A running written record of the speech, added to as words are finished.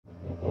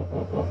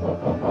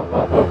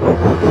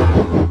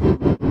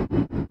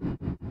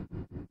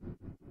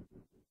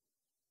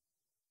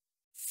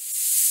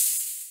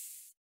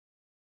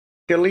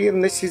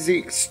And this is the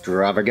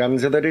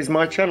extravaganza that is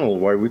my channel,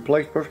 where we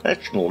play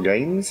professional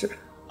games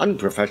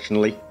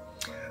unprofessionally.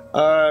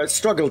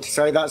 Struggle to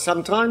say that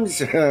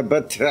sometimes,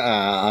 but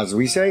as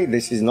we say,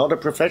 this is not a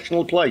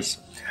professional place.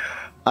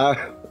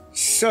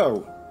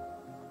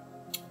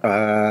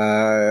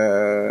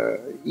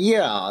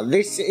 Yeah,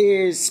 this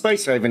is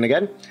Space Haven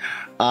again.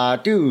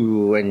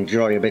 Do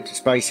enjoy a bit of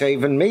Space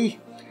Haven, me.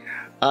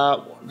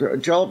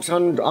 Jobs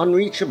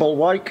unreachable.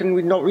 Why can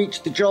we not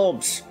reach the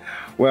jobs?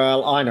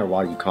 Well, I know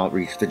why you can't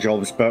reach the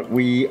jobs, but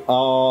we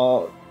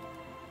are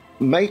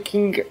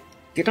making...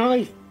 Did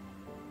I?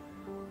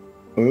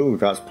 Oh,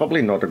 that's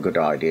probably not a good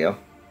idea.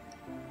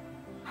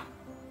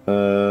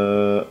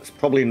 It's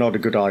probably not a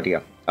good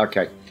idea.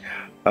 Okay.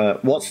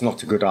 What's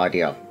not a good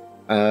idea?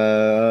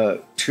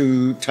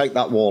 To take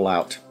that wall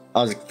out.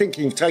 I was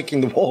thinking of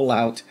taking the wall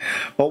out,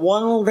 but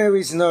while there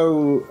is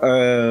no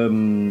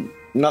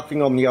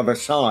nothing on the other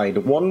side,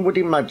 one would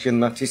imagine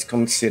that is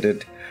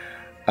considered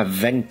a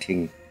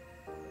venting.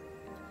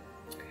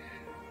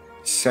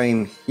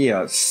 Same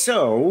here.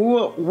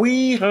 So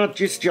we had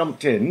just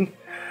jumped in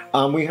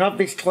and we have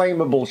this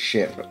claimable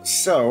ship,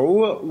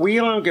 so we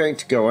are going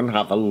to go and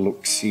have a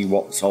look, see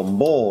what's on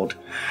board,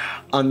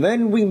 and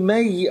then we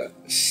may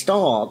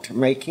start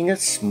making a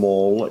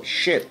small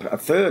ship, a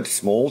third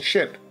small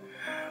ship.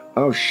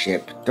 Oh,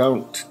 ship,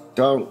 don't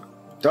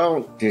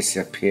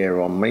disappear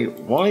on me.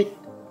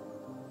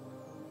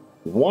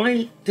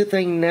 Why do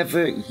they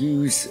never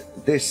use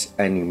this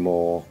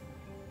anymore?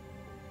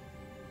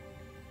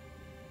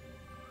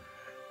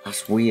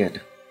 That's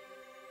weird.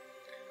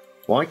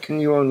 Why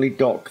can you only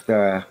dock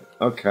there?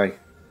 Okay.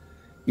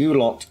 You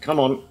lot, come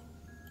on.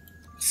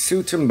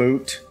 Suit and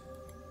boot.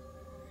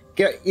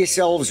 Get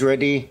yourselves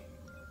ready.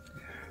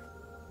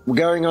 We're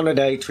going on a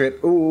day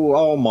trip. Ooh,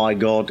 oh my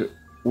god.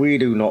 We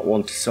do not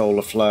want a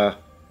solar flare.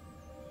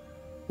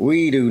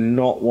 We do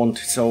not want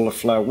a solar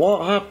flare.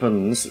 What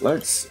happens?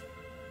 Let's...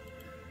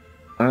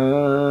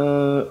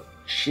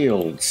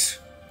 Shields.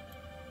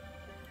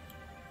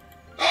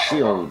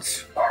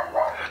 Shields.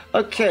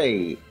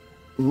 Okay,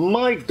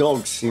 my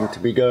dogs seem to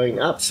be going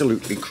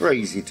absolutely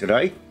crazy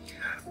today.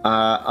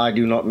 I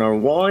do not know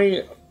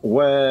why,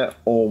 where,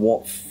 or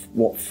what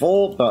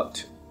for,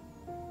 but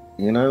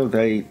you know,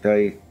 they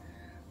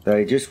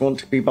just want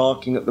to be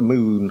barking at the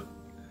moon.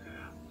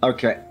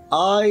 Okay,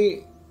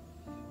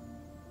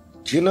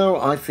 do you know,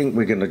 I think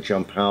we're going to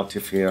jump out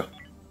of here.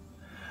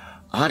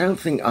 I don't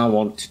think I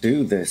want to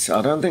do this.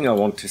 I don't think I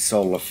want to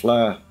solar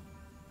flare.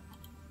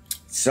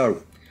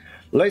 So,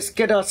 let's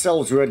get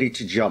ourselves ready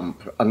to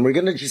jump, and we're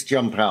going to just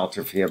jump out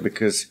of here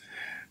because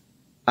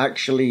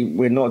actually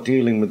we're not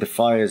dealing with the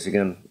fires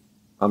again.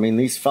 I mean,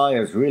 these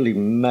fires really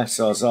mess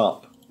us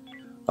up.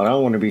 I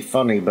don't want to be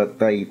funny, but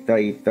they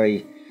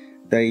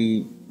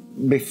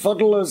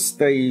befuddle us.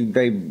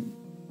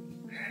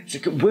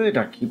 It's a word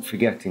I keep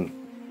forgetting.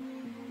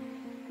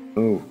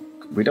 Oh,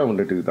 we don't want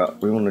to do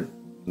that. We want to...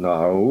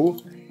 No.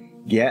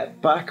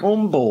 Get back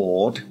on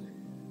board.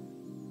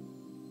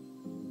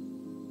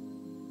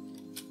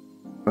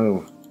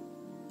 Oh.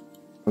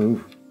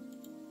 Oh.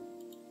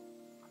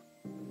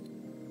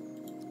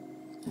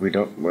 We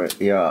don't...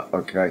 Yeah,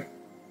 okay.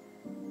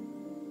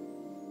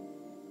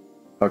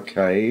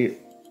 Okay.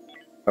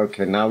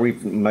 Okay, now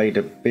we've made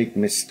a big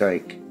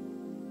mistake.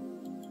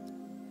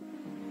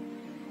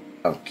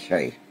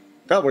 Okay.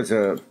 That was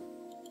a...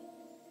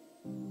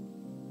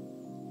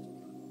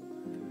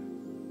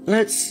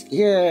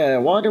 Yeah,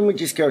 why don't we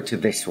just go to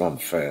this one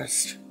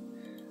first?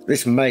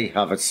 This may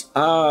have us...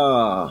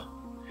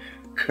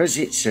 because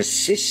it's a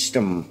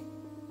system.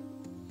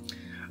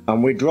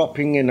 And we're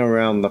dropping in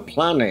around the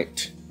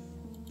planet.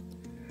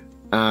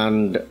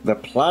 And the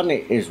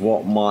planet is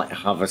what might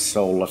have a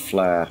solar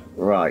flare.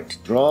 Right,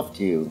 draft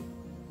you.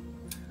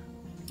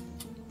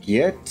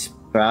 Get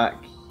back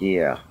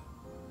here.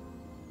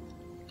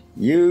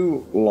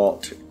 You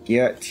lot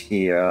get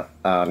here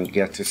and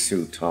get a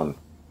suit on.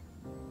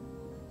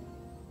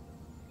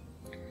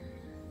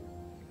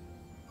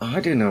 I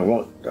don't know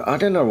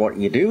what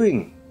you're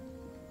doing.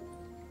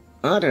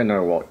 I don't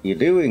know what you're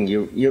doing.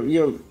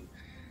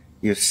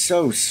 You're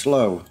so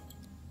slow.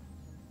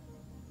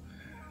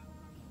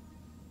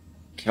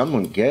 Come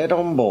on, get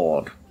on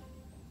board.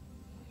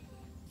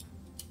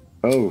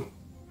 Oh.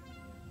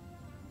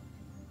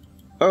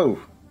 Oh.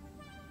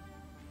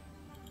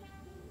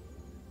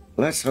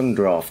 Let's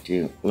undraft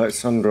you.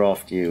 Let's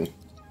undraft you.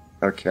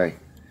 Okay.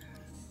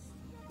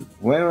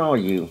 Where are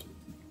you?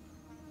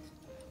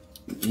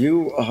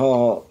 You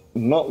are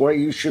not where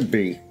you should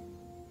be.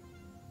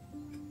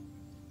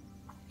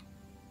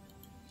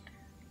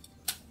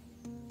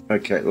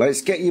 Okay,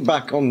 let's get you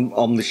back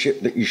on the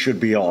ship that you should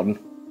be on.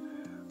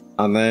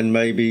 And then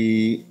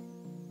maybe...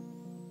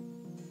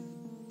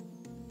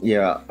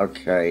 Yeah,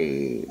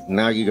 okay.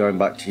 Now you're going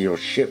back to your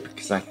ship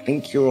because I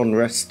think you're on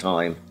rest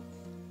time.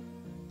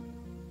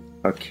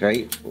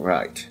 Okay,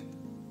 right.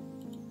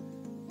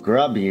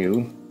 Grab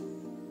you.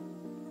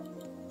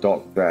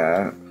 dock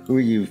there. Who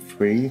are you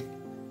three?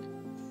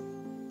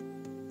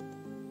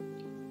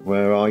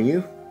 Where are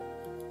you?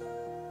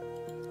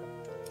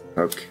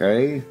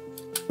 Okay.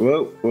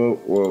 Whoa, whoa,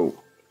 whoa.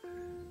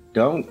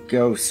 Don't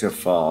go so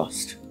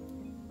fast.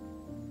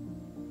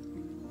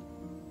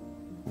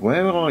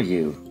 Where are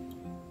you?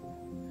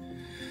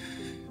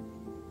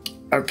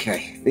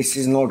 Okay, this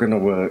is not going to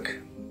work.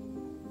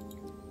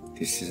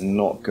 This is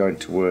not going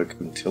to work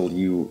until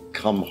you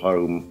come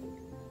home.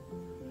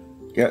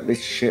 Get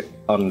this ship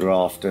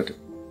undrafted.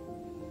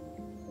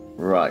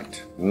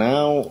 Right,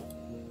 now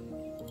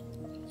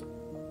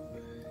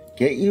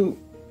get you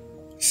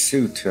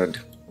suited.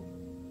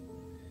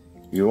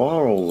 You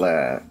are all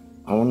there.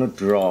 I want to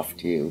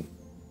draft you.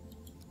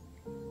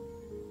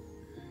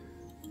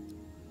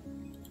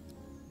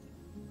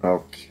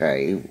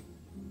 Okay,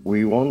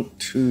 we want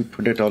to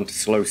put it onto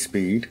slow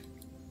speed.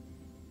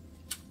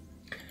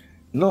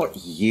 Not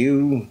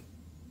you.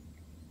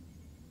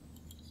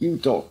 You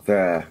dock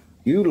there.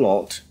 You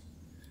lot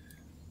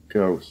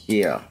go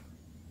here.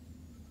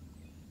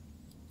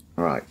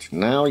 Right,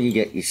 now you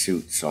get your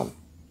suits on.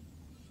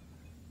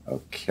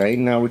 Okay,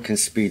 now we can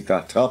speed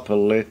that up a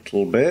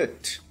little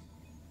bit.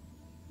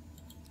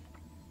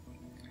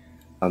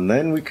 And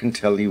then we can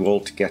tell you all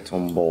to get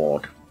on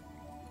board.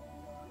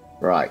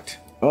 Right.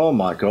 Oh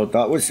my god,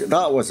 that was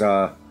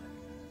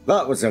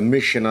a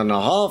mission and a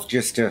half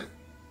just to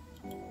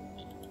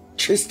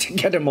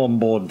get him on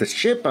board the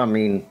ship. I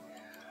mean,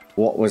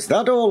 what was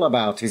that all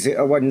about? Is it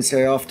a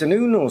Wednesday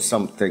afternoon or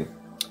something?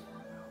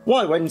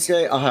 Why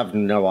Wednesday? I have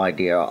no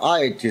idea.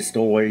 I just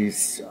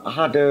always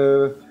had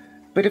a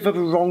bit of a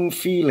wrong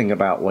feeling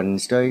about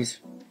Wednesdays.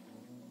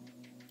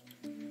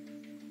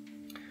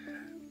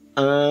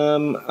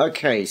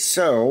 Okay,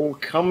 so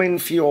come in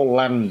for your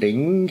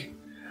landing,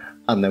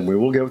 and then we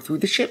will go through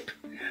the ship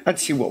and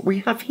see what we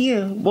have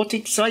here. What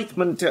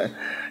excitement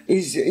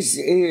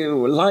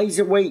lies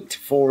await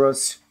for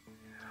us.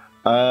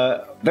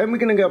 Then we're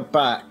going to go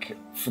back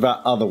for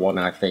that other one,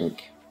 I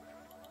think.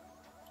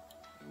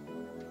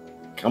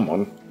 Come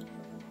on.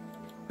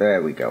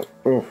 There we go.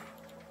 Oof.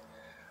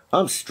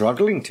 I'm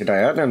struggling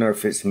today. I don't know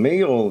if it's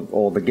me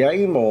or the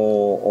game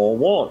or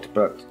what,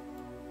 but...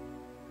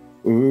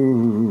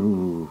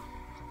 Ooh.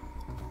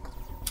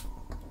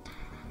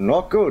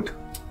 Not good.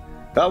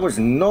 That was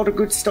not a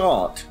good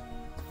start.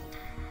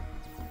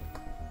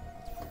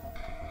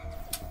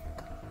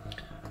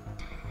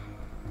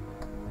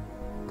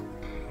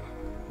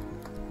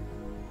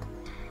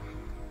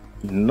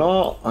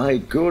 Not a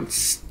good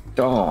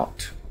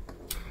start.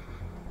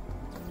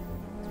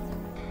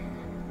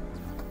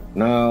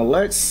 Now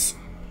let's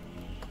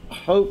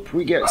hope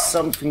we get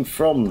something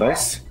from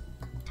this.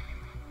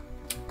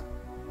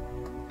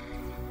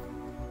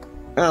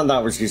 And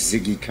that was just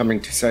Ziggy coming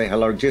to say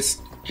hello,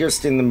 just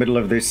in the middle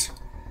of this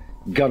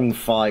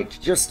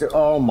gunfight.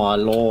 Oh my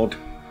lord.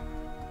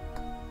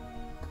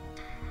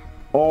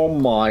 Oh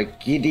my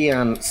giddy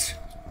ants.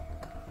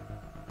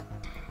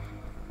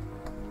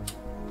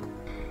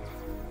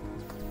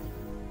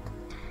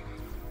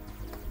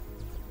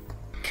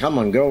 Come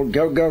on, go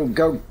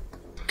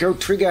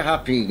trigger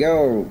happy,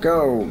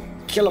 go,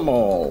 kill them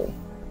all.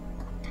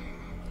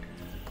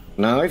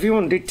 Now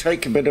everyone did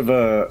take a bit of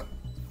a...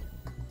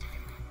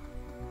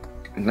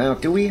 Now,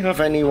 do we have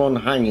anyone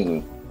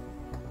hanging?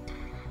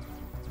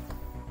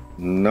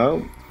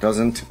 No,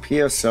 doesn't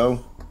appear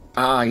so.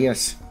 Ah,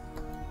 yes.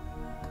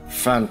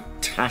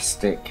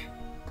 Fantastic.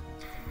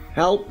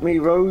 Help me,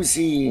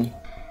 Rosie.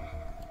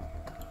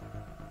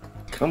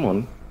 Come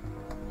on.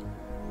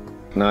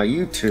 Now,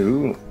 you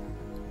two,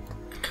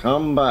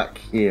 come back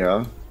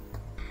here.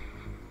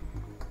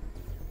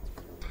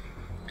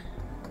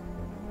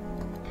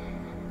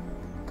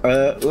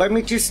 Let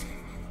me just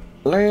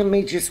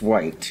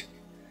wait.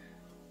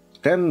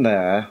 Then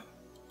there,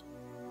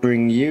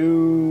 bring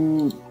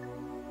you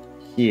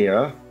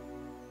here,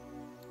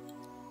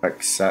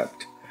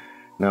 accept.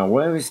 Now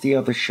where is the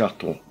other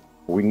shuttle?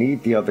 We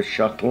need the other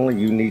shuttle.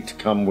 You need to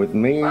come with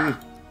me,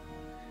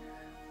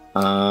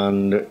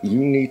 and you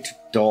need to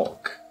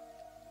dock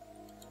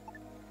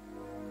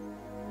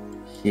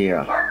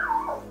here.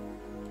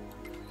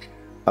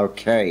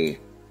 Okay,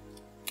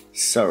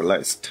 so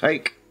let's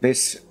take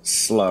this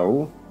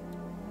slow.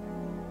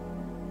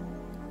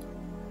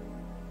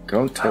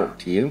 Go and talk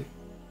to you.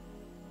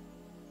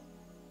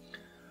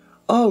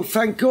 Oh,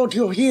 thank God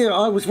you're here.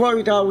 I was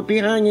worried I would be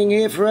hanging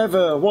here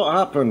forever. What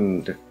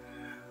happened?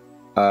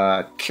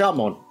 Come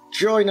on,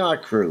 join our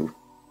crew.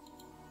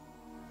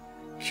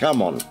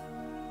 Come on.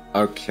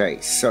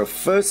 Okay, so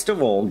first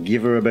of all,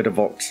 give her a bit of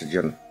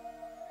oxygen.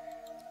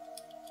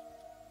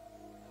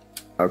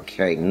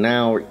 Okay,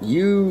 now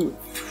you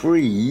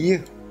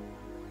three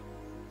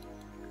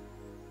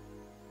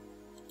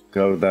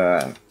go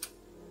there.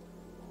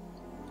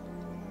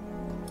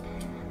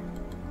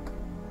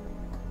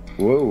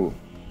 Whoa.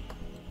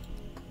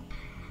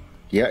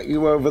 Get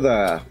you over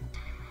there.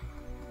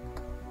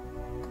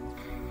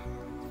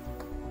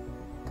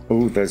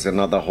 Oh, there's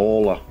another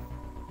hauler.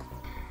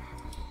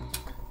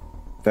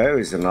 There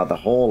is another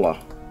hauler.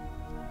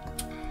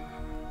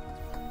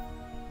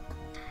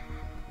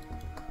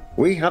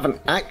 We haven't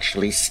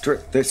actually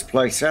stripped this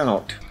place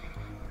out.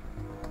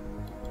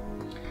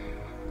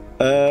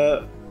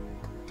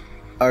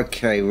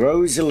 Okay,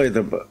 Rose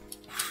Elizabeth.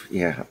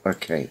 Yeah,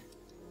 okay.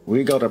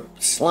 We got a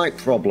slight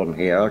problem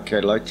here. Okay,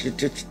 let's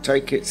just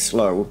take it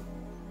slow.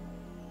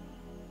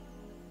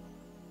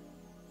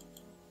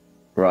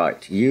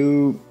 Right,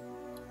 you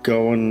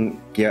go and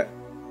get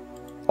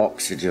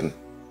oxygen.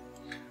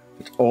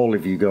 All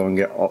of you go and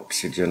get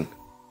oxygen.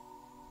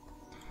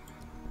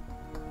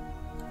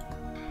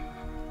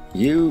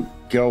 You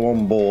go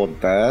on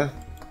board there.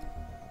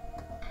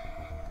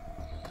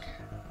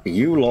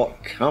 You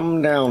lot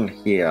come down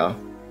here.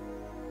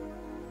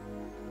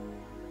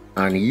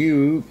 And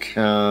you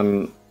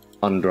can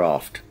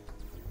undraft.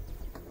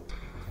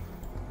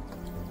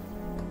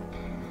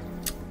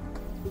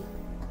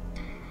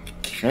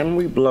 Can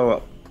we blow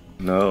up?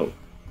 No.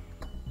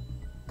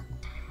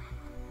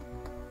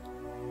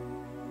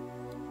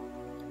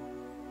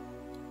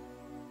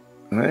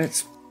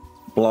 Let's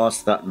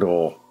blast that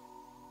door.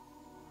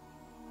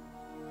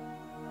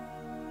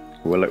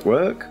 Will it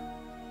work?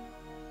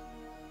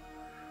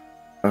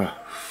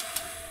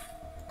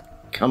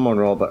 Come on,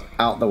 Robert,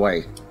 out the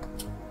way.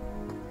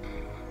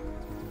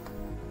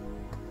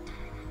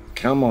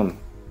 Come on.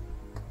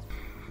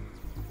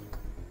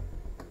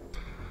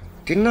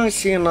 Didn't I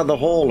see another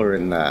hauler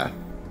in there?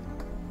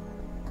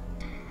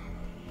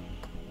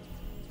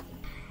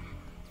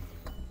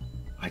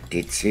 I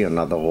did see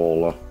another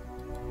hauler.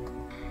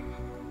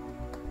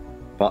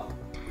 But,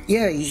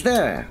 yeah, he's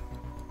there.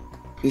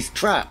 He's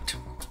trapped.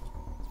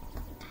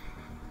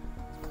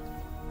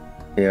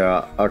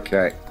 Yeah,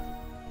 okay.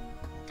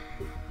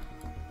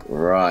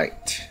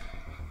 Right.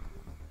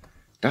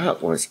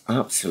 That was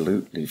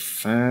absolutely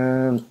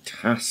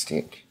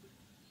fantastic.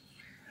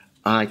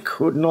 I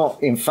could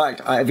not, in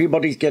fact,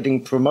 everybody's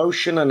getting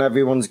promotion and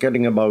everyone's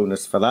getting a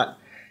bonus for that.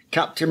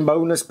 Captain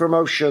bonus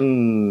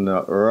promotion.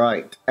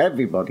 Right,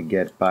 everybody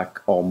get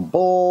back on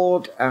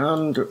board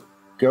and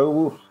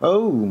go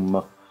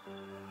home.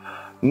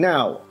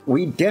 Now,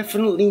 we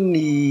definitely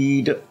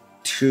need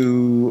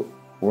to,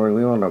 well,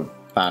 we want to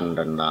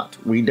abandon that.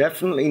 We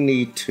definitely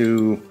need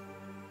to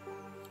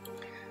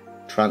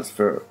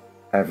transfer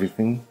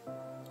everything.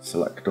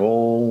 Select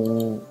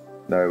all.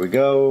 There we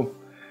go.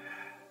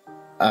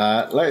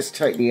 Let's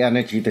take the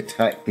energy, the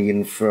tech, the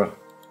infra,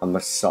 and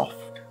the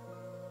soft.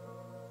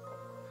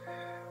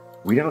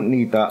 We don't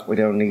need that. We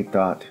don't need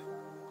that.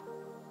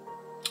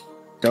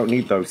 Don't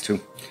need those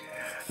two.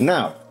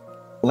 Now,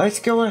 let's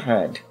go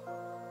ahead.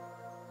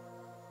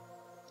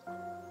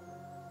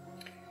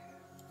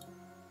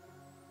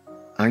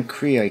 And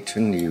create a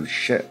new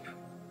ship.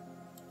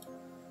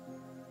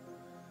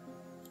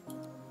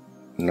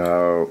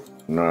 No,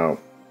 no,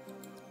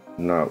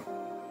 no.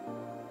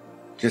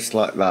 Just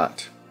like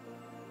that.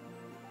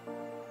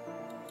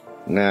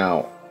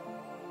 Now,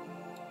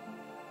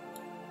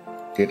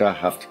 did I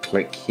have to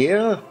click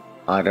here?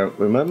 I don't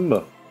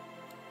remember.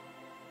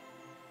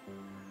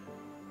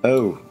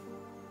 Oh,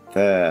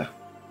 there.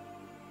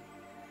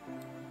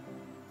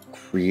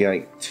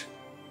 Create.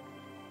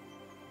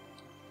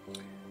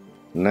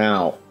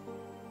 Now,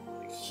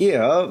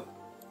 here,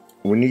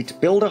 we need to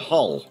build a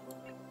hull.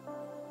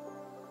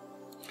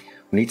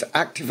 We need to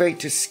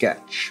activate a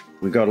sketch.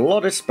 We've got a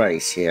lot of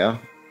space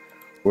here.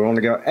 We want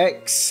to go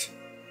X.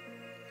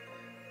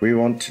 We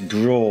want to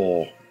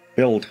draw,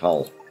 build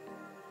hull.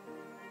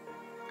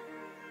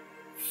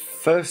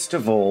 First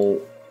of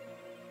all,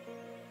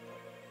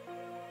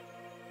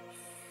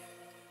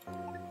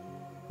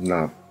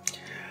 no.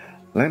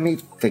 Let me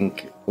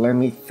think.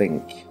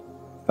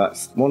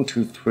 That's 1,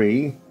 2,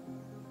 3.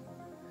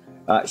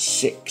 That's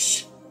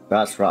 6.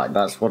 That's right,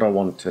 that's what I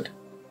wanted.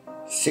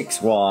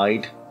 6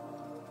 wide.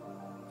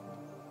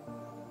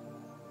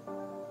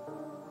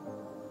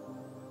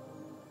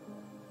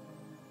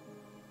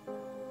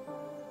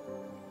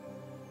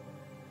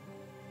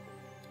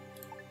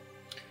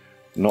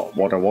 Not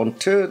what I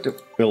wanted.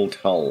 Build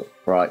hull.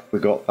 Right, we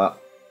got that.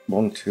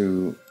 1,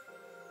 2,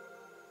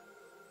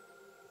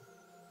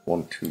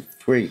 1, 2,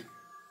 3.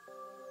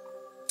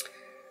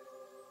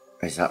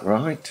 Is that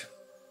right?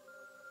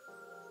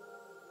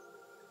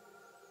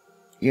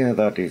 Yeah,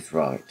 that is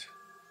right.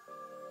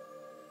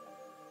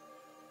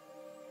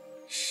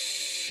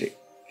 6.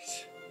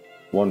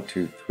 1,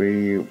 2,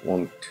 3.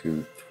 1,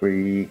 2,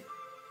 3.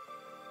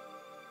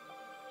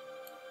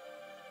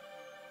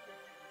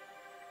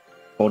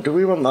 Or do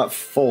we want that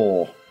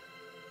 4?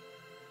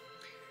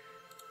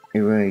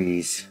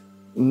 Erase.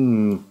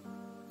 Do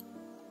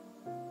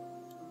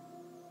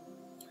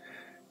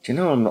you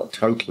know, I'm not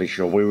totally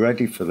sure we're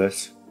ready for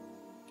this.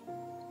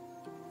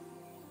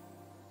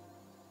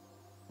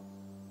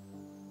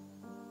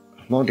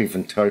 I'm not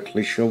even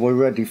totally sure we're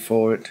ready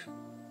for it.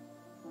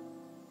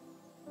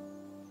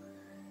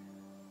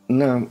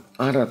 No,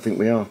 I don't think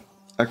we are.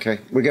 Okay,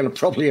 we're going to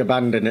probably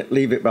abandon it,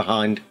 leave it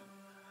behind.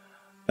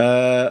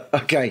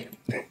 Okay.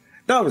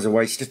 That was a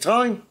waste of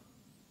time.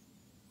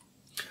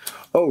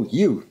 Oh,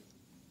 you,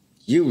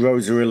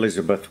 Rosa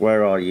Elizabeth,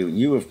 where are you?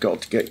 You have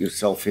got to get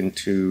yourself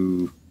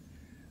into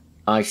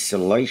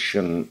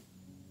isolation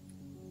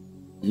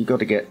You got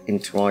to get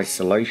into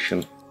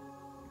isolation.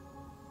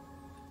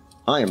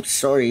 I am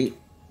sorry.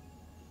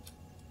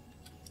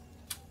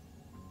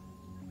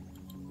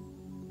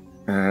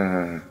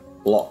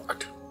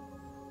 Locked.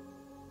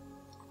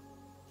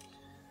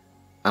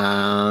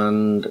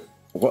 And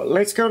well,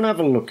 let's go and have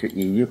a look at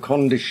you. Your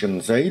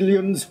conditions.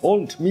 Aliens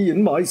haunt me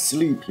in my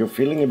sleep. You're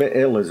feeling a bit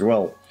ill as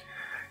well.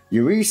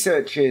 Your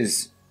research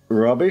is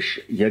rubbish.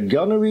 Your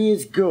gunnery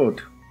is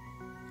good.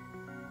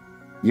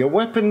 Your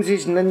weapons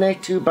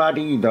isn't too bad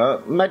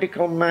either.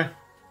 Medical meh.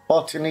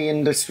 Botany,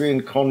 industry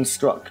and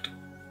construct.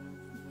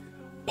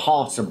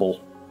 Passable.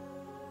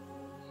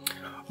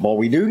 But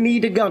we do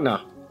need a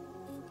gunner.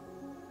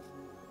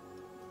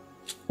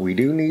 We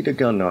do need a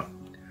gunner.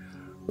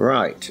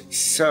 Right,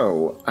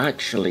 so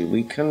actually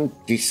we can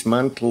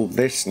dismantle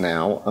this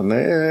now, and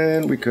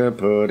then we could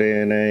put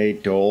in a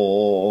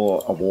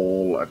door, a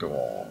wall, a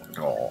door, a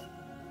door.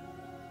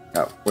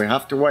 No, we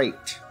have to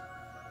wait.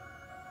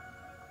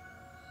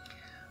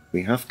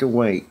 We have to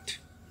wait.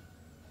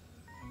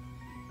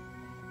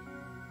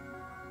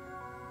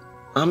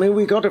 I mean,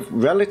 we got a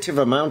relative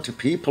amount of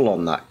people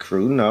on that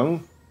crew,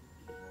 no?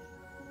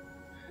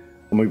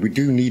 I mean, we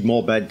do need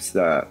more beds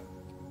there.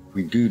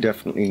 We do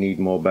definitely need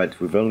more beds.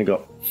 We've only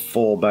got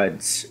 4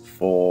 beds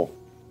for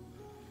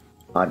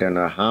I don't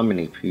know how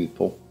many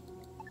people.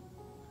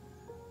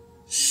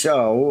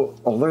 So,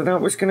 although that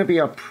was going to be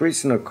our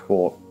prisoner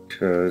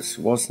quarters,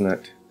 wasn't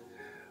it?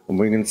 And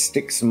we're going to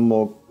stick some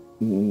more...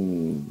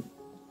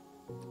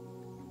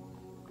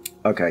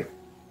 Okay.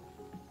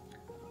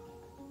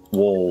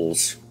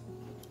 Walls.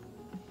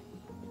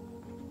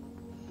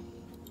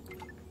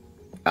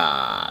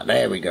 Ah,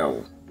 there we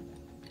go.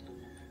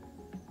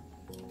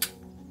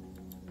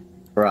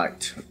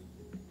 Right.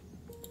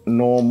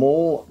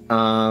 Normal,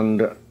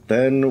 and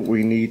then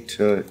we need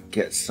to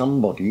get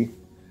somebody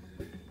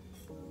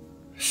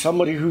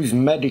who's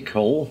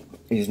medical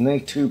is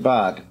not too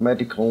bad.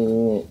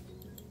 Medical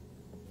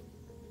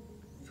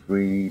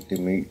 3,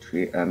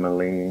 Dimitri,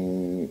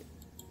 Emily,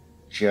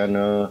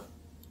 Jenna,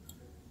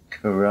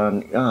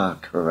 Karan. Ah,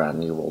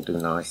 Karan, you will do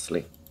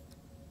nicely.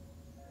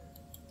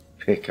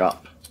 Pick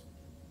up.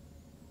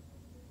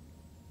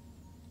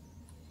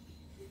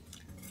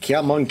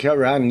 Come on,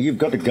 Karan, you've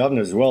got a gun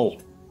as well.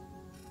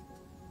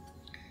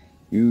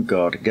 You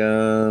got a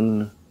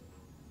gun.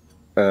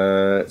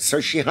 So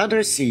she had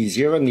her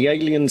seizure and the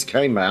aliens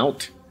came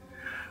out.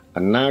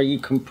 And now you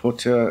can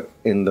put her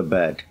in the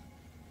bed.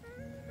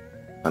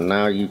 And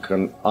now you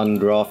can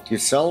undraft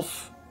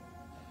yourself.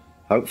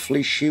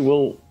 Hopefully she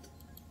will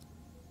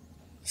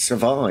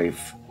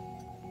survive.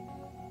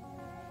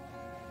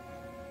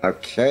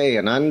 Okay,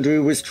 and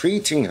Andrew was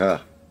treating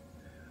her.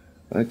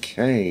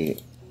 Okay.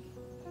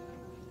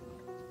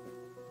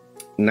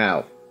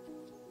 Now,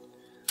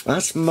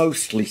 that's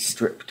mostly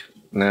stripped.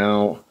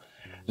 Now,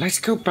 let's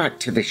go back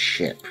to this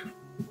ship.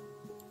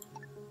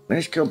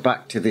 Let's go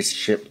back to this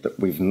ship that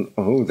we've...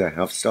 Oh, they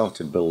have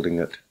started building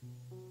it.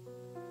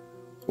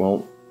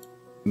 Well,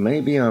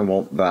 maybe I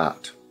want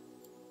that.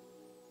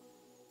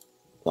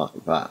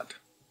 Like that.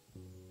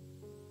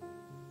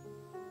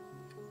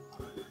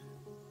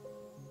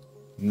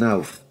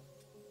 No.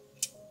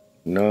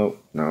 No,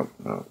 no,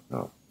 no,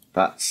 no.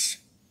 That's...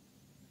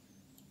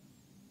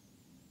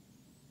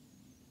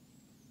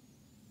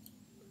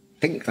 I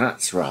think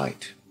that's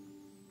right.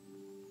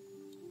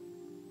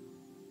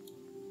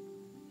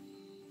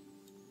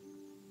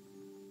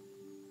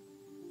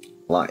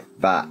 Like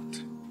that.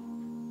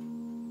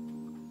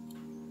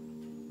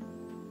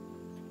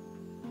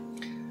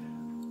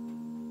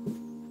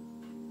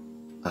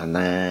 And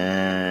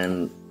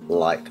then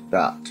like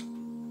that.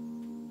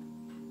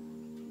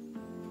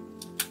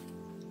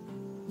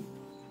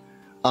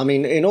 I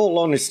mean, in all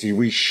honesty,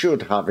 we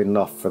should have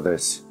enough for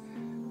this.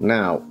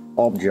 Now,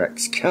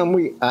 objects. Can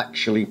we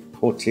actually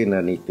put in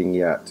anything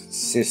yet?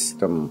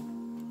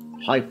 System.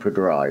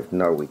 Hyperdrive.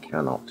 No, we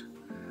cannot.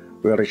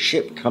 We got a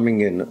ship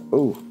coming in.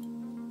 Oh,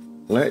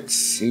 let's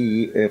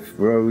see if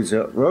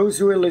Rosa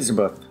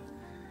Elizabeth.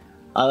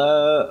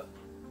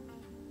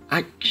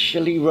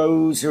 Actually,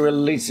 Rosa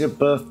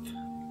Elizabeth.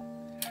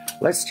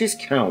 Let's just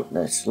count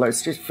this.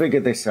 Let's just figure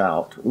this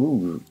out.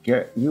 Ooh,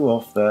 get you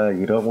off there.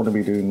 You don't want to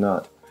be doing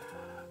that.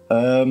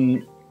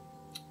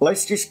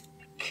 Let's just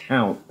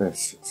count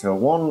this. So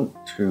 1,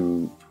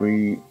 2,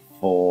 3,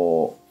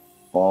 4,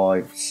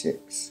 5,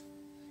 6,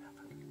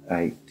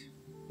 8,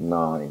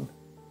 9.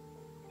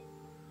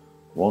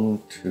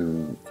 1,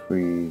 2,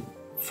 3,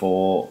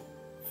 4,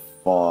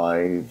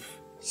 5,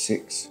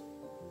 6,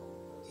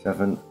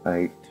 7,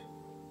 8,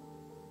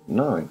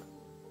 9.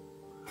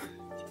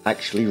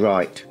 Actually,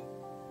 right.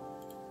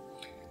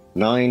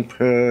 9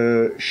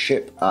 per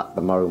ship at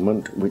the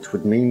moment, which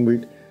would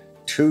mean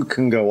 2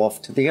 can go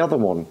off to the other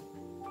one.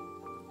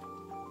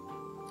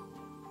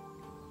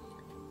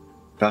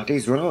 That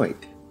is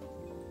right.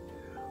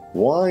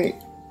 Why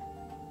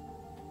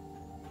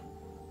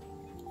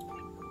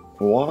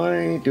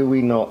do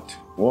we not?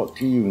 What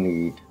do you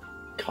need?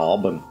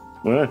 Carbon.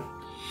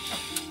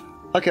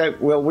 Okay,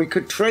 well, we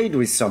could trade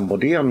with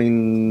somebody. I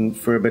mean,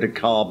 for a bit of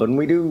carbon.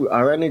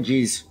 Our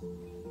energy's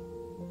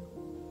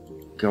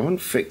Go and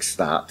fix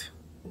that.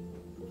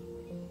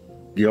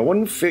 Go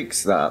and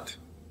fix that.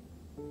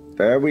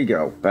 There we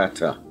go.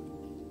 Better.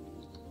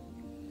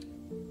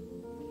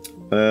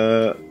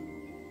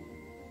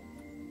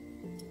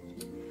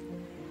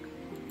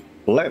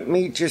 Let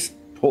me just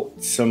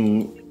put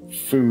some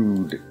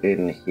food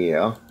in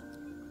here.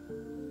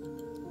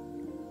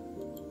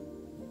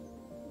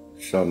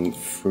 Some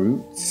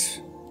fruits.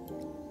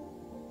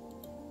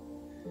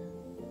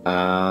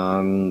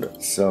 And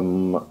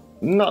some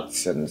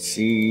nuts and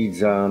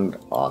seeds and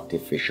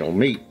artificial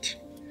meat.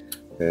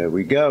 There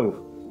we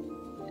go.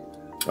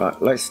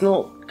 Right, let's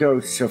not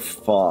go so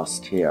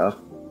fast here.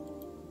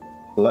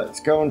 Let's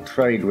go and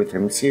trade with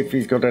him, see if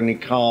he's got any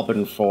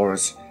carbon for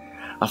us.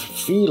 I have a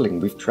feeling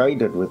we've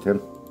traded with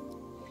him.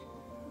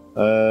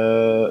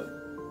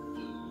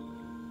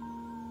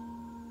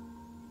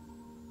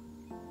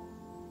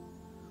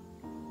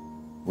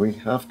 We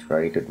have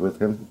traded with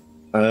him.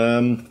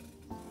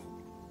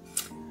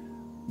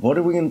 What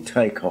are we going to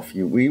take off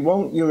you? We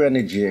want your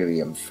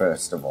Energirium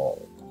first of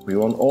all. We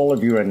want all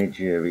of your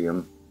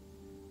Energirium.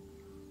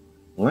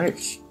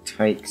 Let's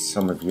take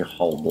some of your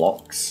hull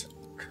blocks,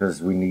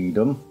 because we need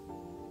them.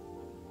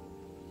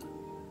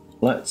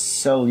 Let's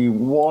sell you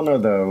one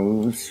of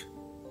those,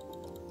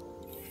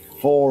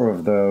 4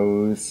 of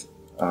those,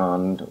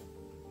 and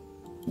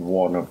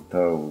 1 of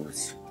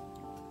those.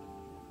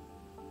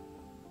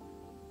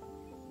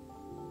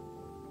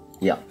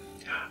 Yeah.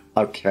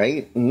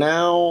 Okay,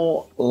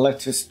 now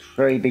let us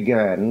trade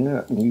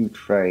again. New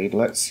trade.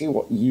 Let's see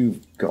what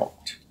you've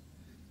got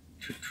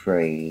to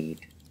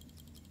trade.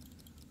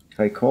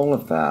 Take all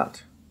of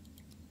that.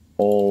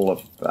 All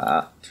of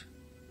that.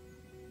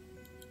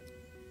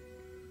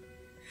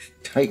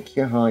 Take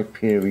your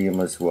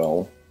Hyperium as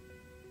well.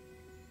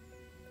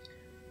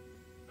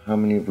 How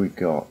many have we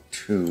got?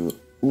 2.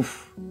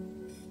 Oof.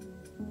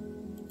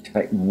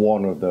 Take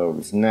 1 of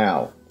those.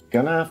 Now,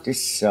 gonna have to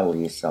sell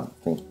you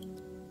something.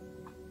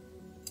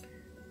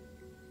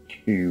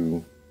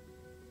 2,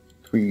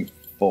 3,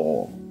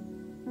 4.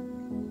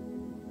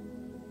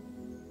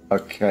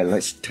 Okay,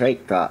 let's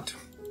take that.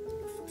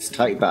 Let's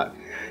take that.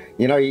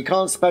 You know, you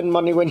can't spend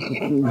money when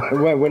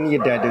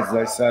you're dead, as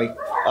they say.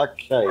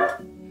 Okay.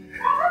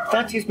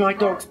 That is my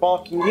dogs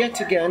barking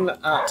yet again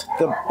at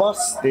the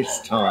bus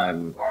this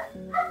time.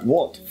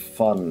 What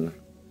fun.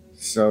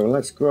 So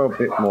let's grow a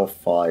bit more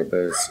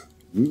fibres.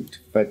 Root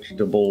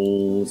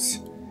vegetables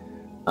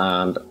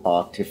and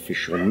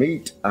artificial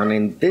meat. And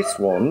in this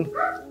one,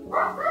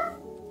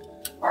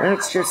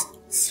 let's just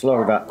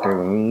slow that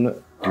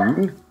down.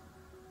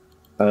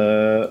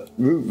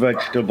 Root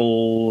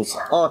vegetables,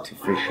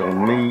 artificial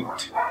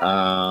meat,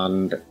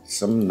 and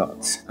some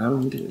nuts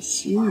and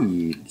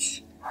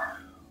seeds.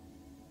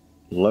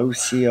 Low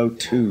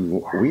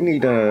CO2. We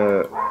need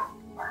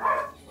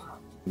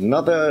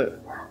another...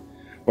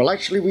 Well,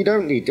 actually, we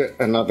don't need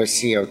another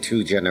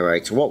CO2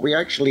 generator. What we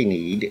actually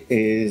need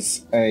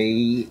is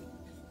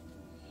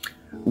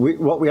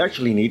what we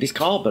actually need is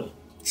carbon,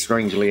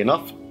 strangely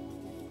enough.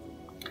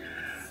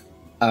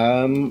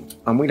 And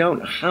we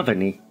don't have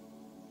any,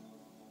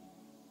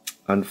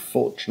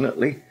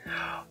 unfortunately.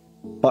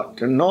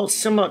 But not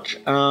so much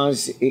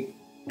as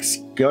it's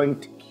going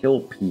to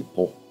kill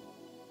people.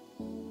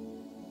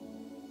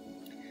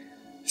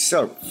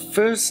 So,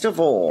 first of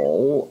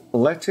all,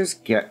 let us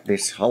get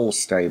this hull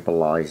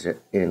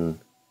stabilizer in.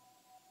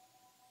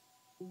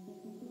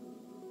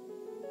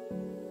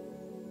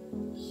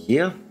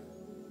 Here.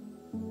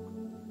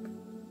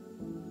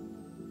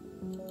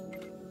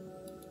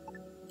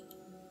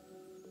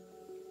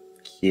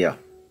 Here.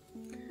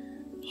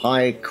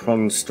 High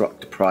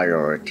construct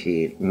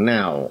priority.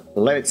 Now,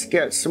 let's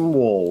get some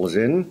walls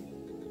in.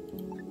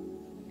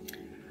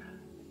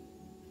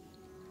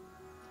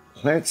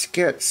 Let's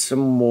get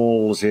some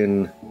walls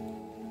in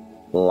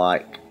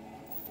like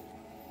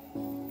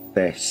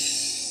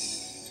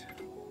this.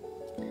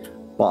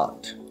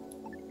 But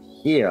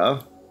here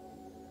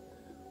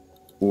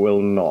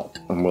will not.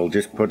 And we'll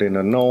just put in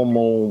a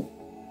normal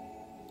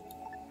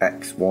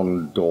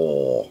X1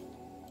 door.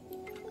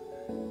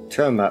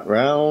 Turn that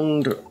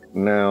round.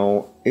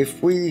 Now,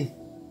 if we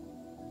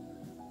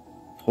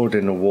put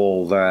in a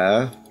wall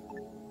there,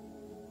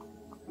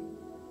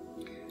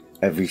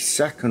 every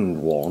second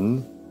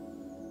one,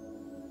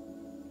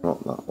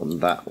 not that one,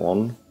 that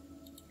one,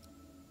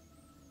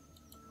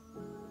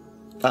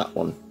 that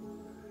one,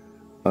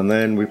 and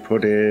then we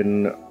put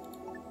in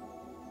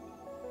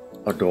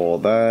a door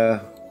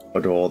there,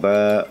 a door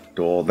there,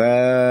 door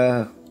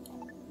there.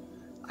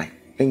 I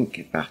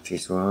think that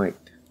is right.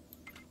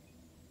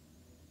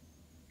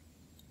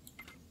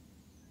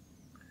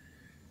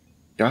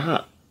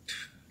 That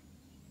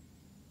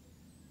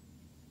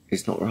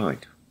is not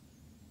right.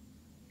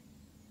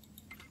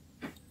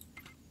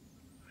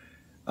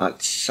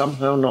 That's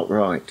somehow not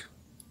right.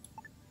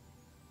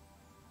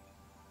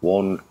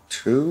 1,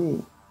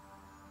 2,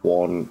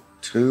 1,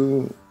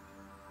 2,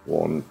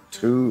 1,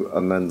 2,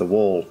 and then the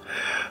wall.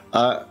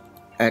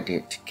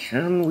 Edit.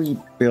 Can we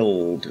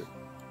build?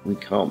 We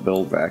can't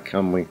build there,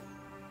 can we?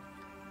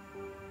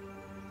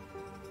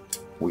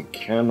 We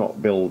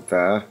cannot build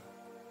there.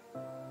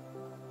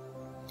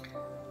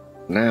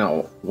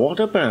 Now, what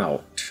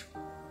about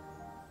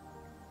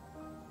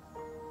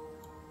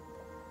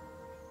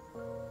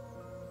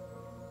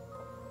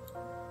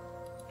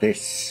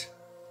this?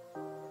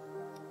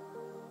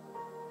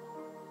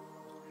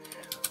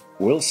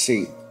 We'll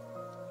see.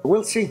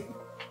 We'll see.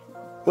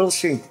 We'll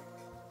see.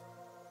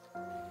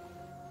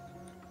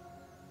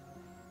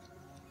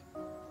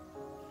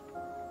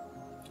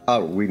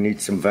 Oh, we need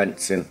some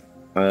vents in.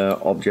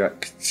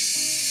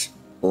 Objects,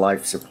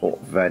 life support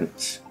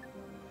vents.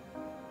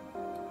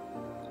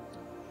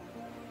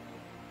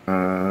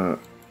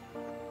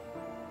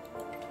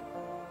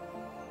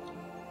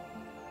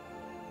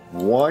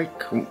 Why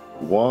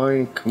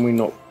can we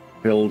not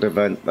build a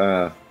vent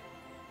there?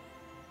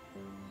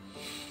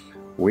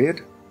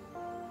 Weird.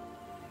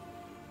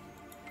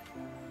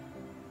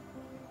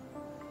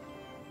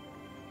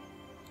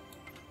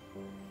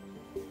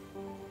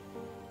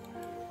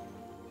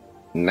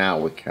 Now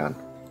we can.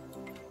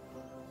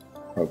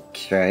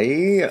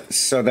 Okay,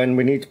 so then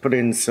we need to put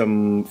in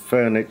some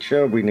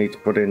furniture, we need to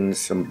put in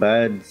some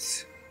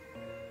beds.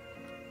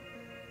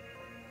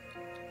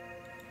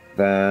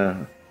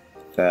 There,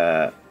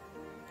 there,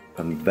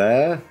 and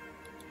there.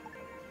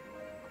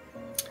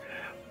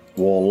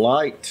 Wall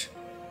light,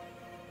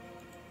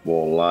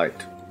 wall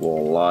light,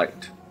 wall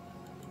light,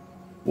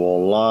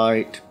 wall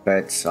light,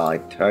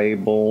 bedside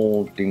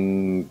table,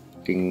 ding,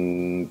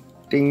 ding,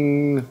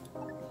 ding.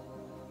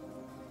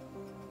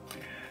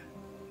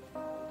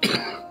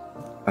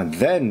 And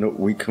then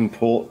we can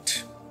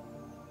put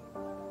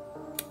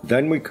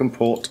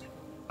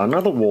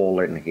another wall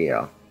in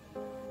here.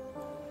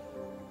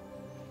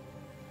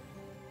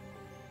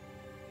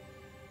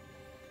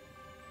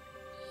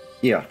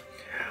 Here.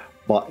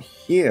 But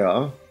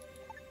here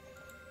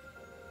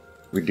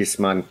we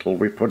dismantle,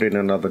 we put in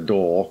another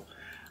door,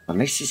 and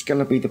this is going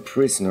to be the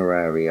prisoner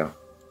area.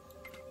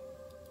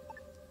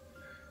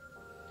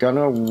 Don't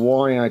know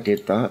why I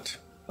did that.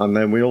 And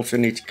then we also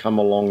need to come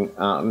along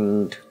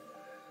and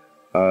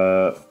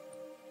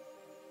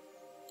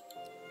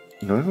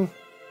no.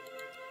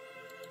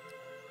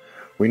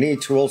 We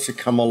need to also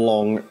come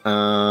along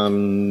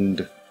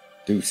and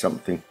do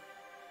something.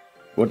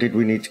 What did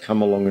we need to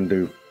come along and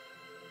do?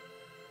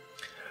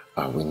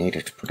 Oh, we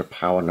needed to put a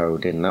power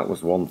node in. That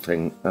was one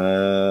thing.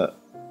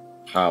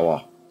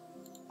 Power.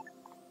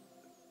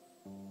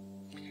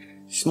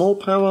 Small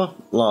power,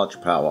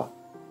 large power.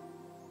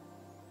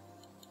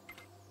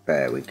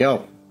 There we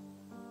go.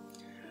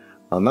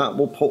 And that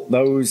will put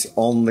those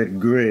on the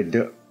grid,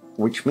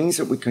 which means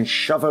that we can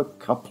shove a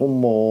couple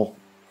more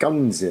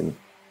guns in.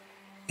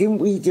 Didn't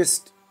we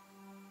just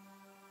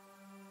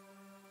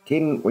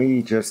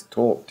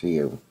talk to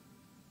you?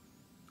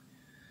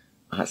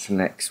 That's an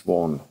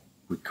X1.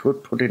 We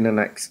could put in an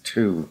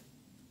X2.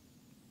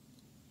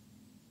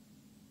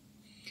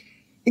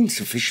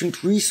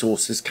 Insufficient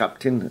resources,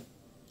 Captain.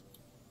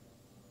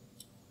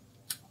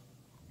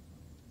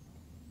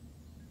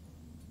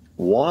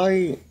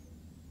 Why?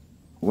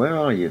 Where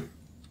are you?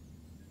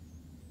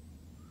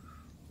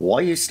 Why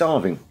are you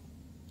starving?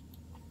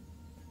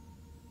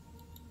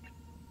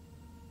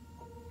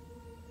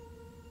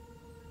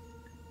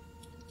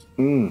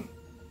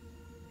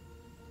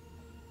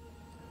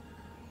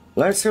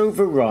 Let's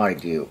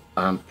override you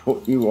and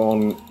put you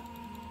on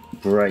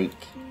break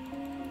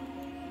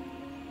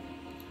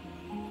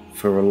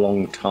for a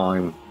long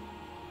time.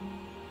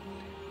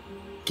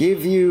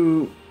 Give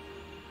you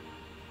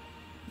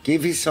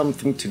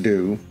something to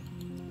do.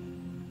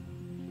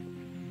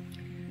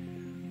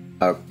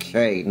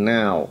 Okay,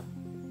 now,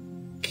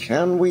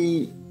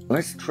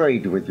 let's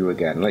trade with you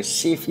again. Let's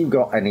see if you've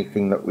got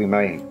anything that we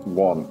may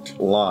want,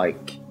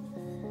 like,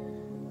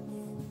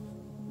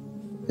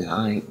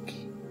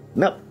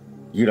 no,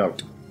 you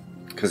don't,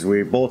 because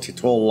we bought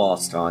it all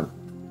last time.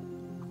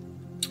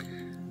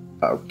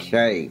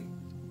 Okay,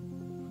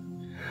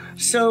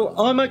 so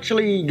I'm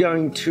actually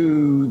going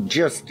to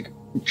just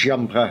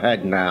jump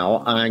ahead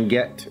now and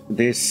get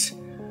this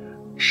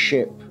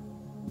ship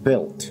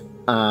built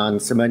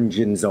and some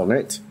engines on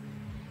it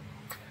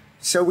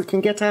so we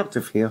can get out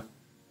of here.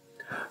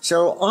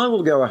 So I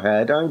will go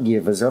ahead and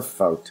give us a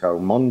photo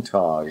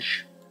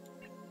montage.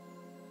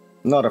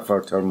 Not a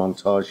photo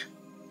montage.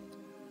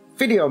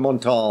 Video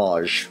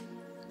montage.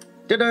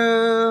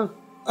 Ta-da!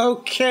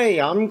 Okay,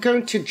 I'm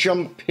going to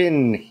jump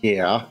in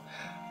here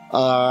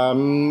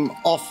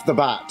off the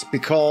bat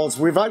because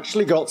we've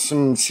actually got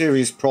some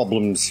serious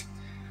problems.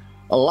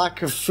 A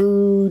lack of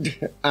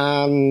food,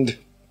 and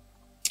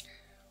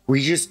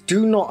we just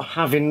do not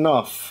have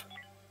enough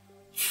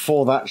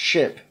for that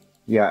ship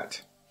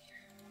yet.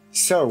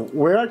 So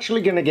we're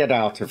actually going to get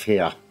out of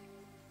here.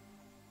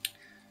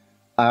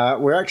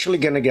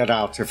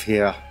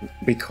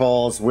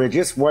 Because we're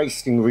just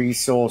wasting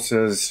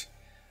resources.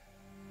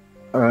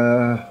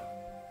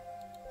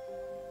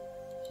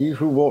 He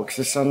who walks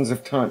the sands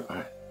of time.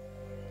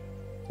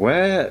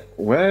 Where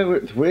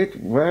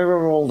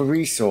are all the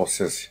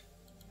resources?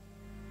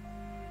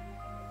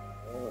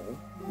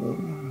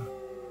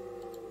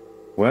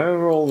 Where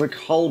are all the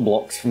hull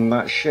blocks from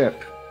that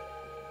ship.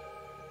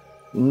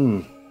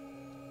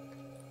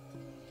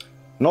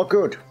 Not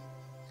good.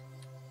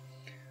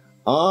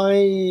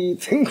 I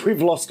think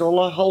we've lost all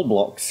our hull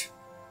blocks.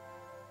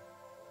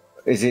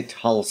 Is it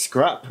hull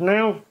scrap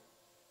now?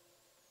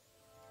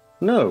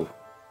 No.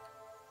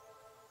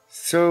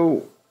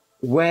 So,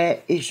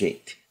 where is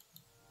it?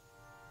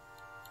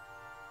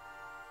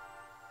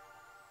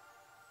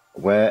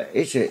 Where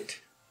is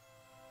it?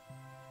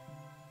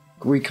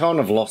 We can't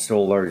have lost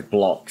all those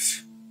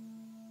blocks.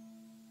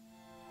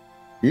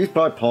 Used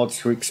by pods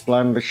to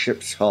expand the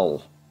ship's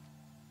hull.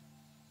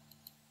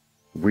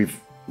 We've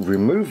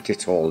removed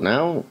it all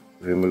now.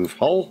 Remove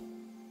hull.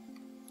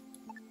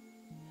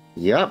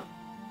 Yep.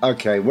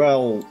 Okay,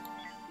 well,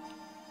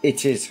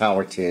 it is how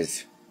it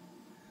is.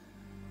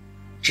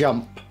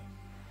 Jump.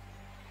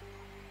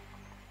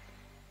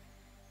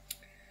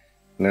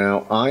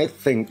 Now, I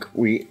think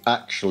we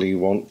actually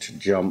want to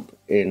jump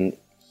in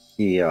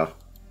here.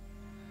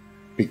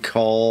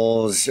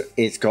 Because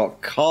it's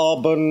got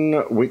carbon,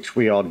 which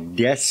we are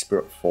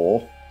desperate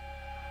for.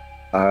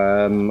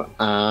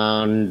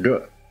 And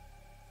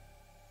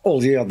all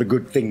the other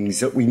good things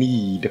that we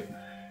need.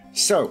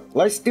 So,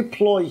 let's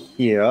deploy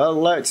here.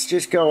 Let's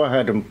just go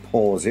ahead and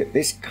pause it.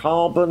 This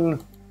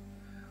carbon,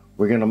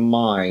 we're going to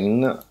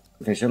mine.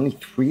 There's only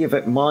 3 of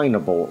it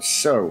mineable.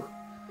 So,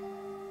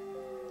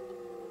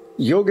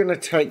 you're going to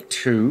take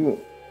 2,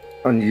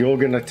 and you're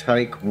going to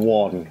take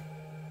 1.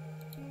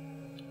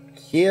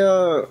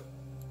 Here,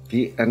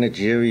 the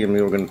energerium,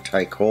 you're going to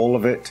take all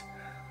of it.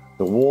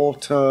 The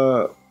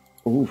water,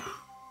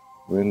 oof,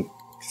 we're going to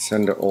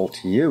send it all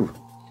to you.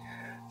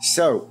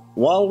 So,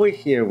 while we're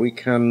here, we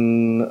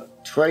can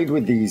trade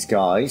with these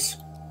guys.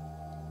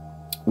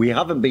 We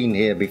haven't been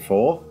here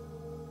before.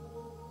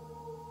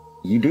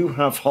 You do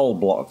have hull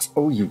blocks.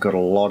 Oh, you've got a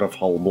lot of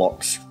hull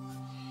blocks.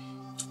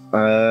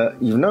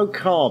 You've no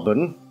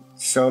carbon,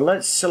 so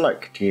let's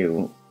select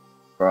you.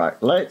 Right,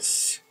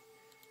 that's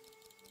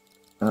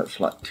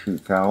like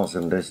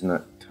 2,000, isn't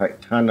it?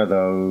 Take 10 of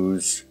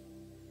those.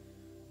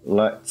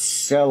 Let's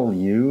sell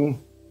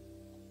you.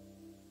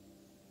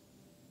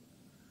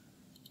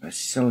 Let's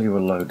sell you a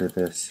load of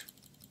this.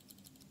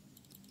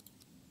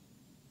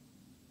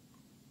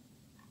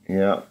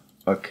 Yeah,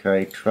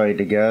 okay,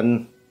 trade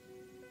again.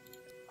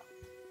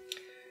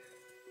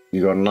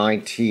 You got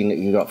 19,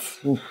 you got...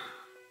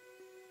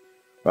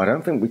 I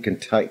don't think we can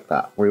take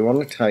that. We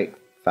want to take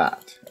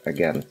that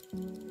again.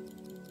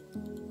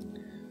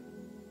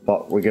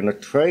 But we're going to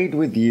trade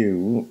with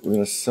you. We're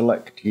going to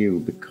select you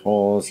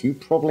because you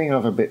probably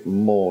have a bit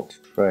more to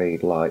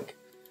trade, like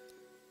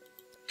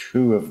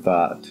 2 of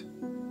that.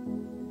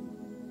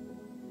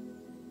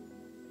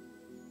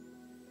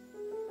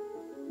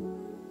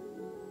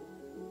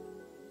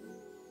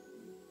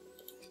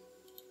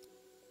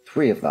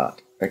 Three of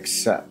that,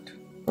 accept.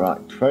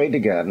 Right, trade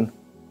again.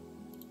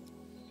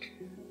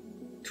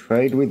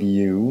 Trade with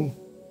you.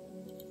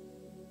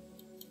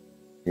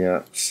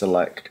 Yeah,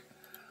 select.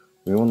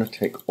 We want to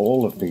take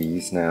all of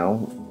these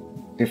now.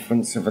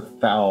 Difference of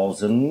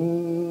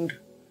 1,000.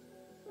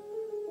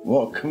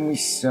 What can we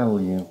sell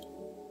you?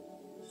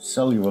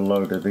 Sell you a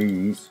load of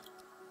these.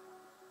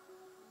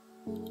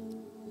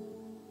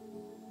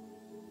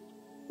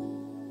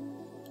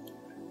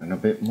 And a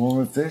bit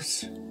more of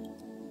this.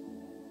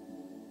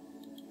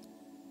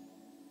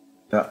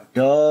 That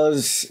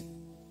does...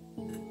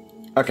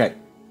 Okay.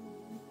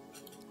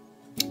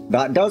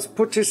 That does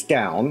put us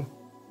down.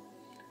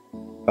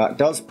 That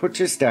does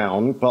put us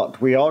down, but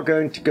we are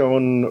going to go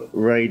and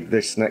raid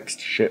this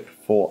next ship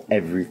for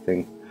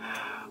everything.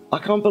 I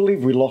can't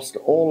believe we lost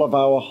all of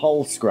our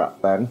hull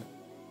scrap then.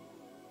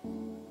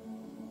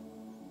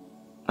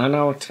 And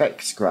our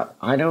tech scrap.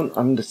 I don't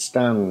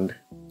understand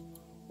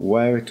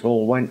where it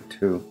all went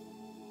to.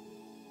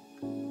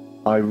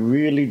 I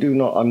really do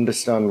not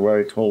understand where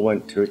it all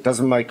went to. It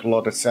doesn't make a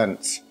lot of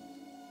sense.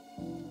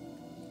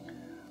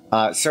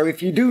 So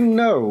if you do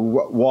know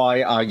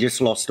why I just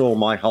lost all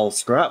my hull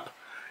scrap,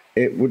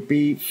 it would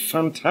be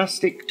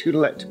fantastic to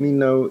let me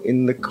know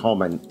in the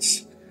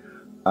comments.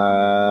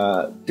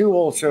 Do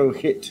also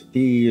hit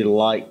the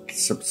like,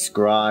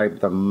 subscribe,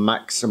 the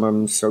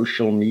maximum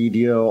social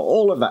media,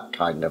 all of that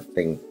kind of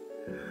thing.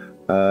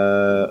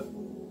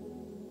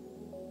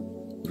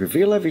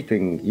 Reveal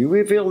everything. You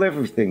reveal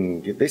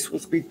everything. This will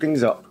speed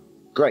things up.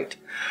 Great.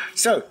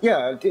 So,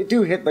 yeah,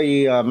 do hit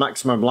the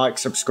maximum like,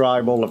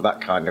 subscribe, all of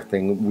that kind of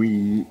thing.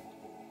 We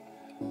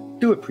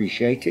do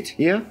appreciate it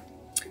here.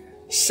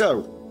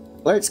 So,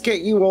 let's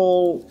get you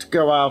all to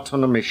go out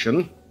on a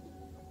mission.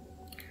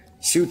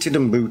 Suited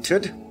and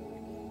booted.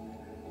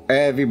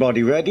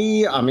 Everybody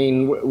ready? I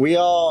mean, we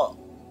are...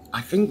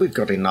 I think we've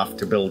got enough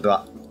to build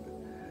up.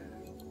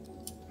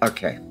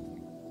 Okay.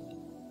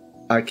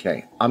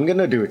 Okay, I'm going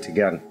to do it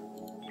again.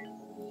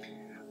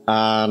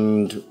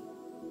 And...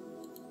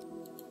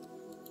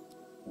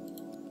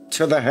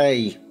 to the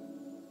hay.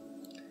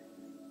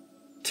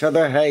 To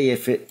the hay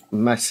if it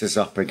messes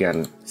up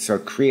again. So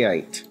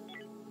create.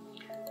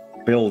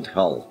 Build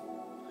hull.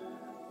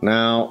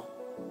 Now,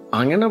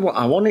 I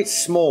want it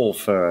small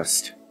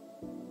first.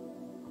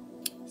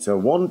 So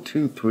 1,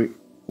 2, 3,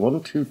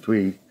 1, 2,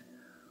 3,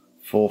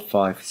 4,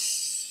 5,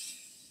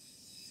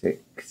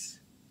 6.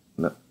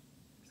 No,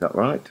 is that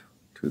right?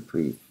 2,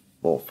 3,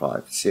 4,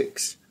 5,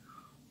 6.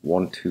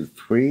 1, 2,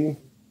 3.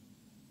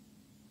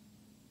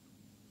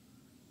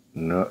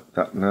 No,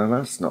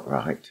 that's not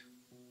right.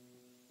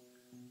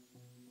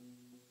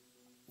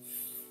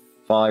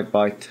 5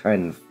 by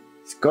 10.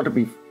 It's got to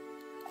be.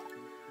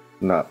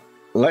 No.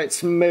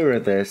 Let's mirror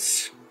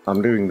this.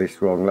 I'm doing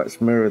this wrong. Let's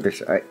mirror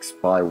this X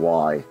by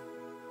Y.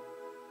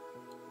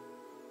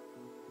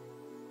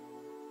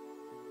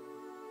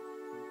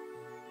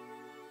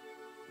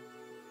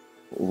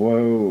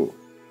 Whoa.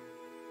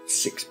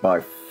 6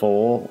 by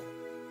 4.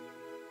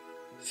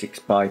 6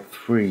 by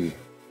 3.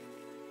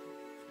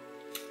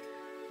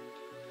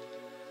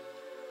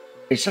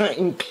 Is that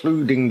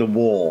including the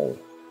wall?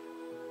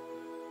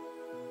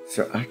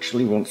 So it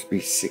actually wants to be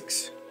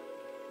 6.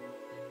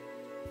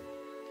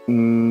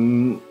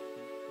 7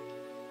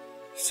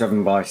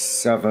 by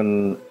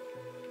 7.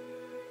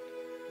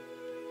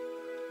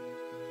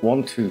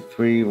 1, 2,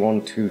 3,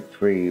 1, 2,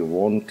 3,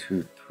 1,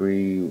 2,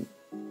 3,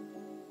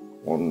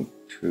 1,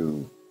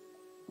 2.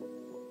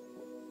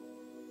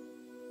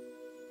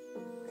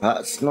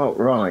 That's not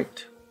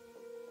right.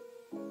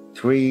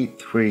 3,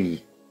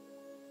 3.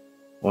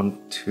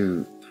 1,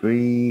 2,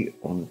 3,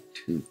 1,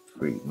 2,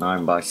 3.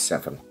 9 by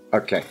 7.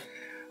 Okay.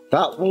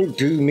 That will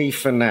do me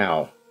for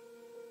now.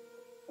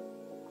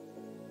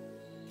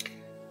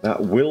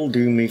 That will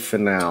do me for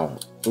now.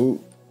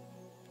 Ooh.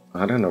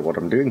 I don't know what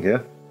I'm doing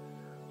here.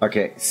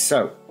 Okay,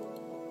 so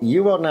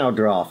you are now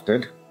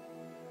drafted,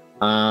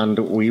 and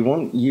we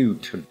want you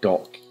to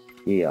dock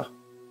here.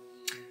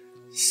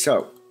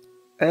 So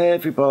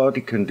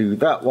everybody can do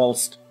that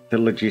whilst the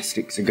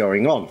logistics are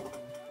going on.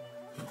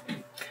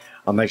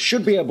 And they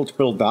should be able to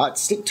build that.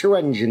 Stick 2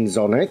 engines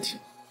on it.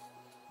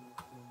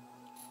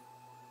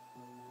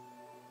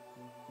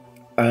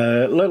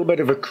 A little bit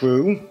of a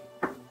crew.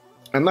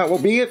 And that will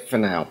be it for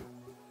now.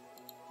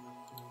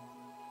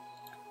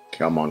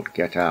 Come on,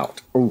 get out.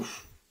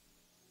 Oof.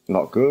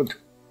 Not good.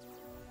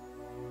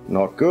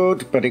 Not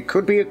good, but it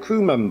could be a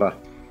crew member.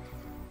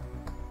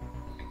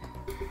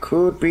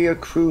 Could be a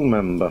crew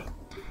member.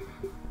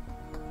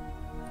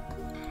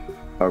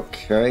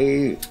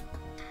 Okay.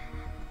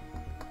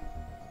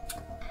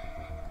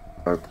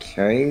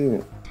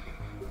 Okay.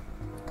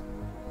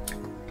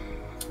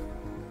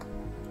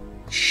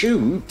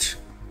 Shoot.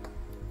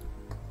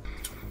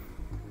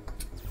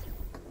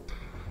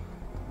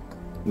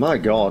 My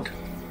God.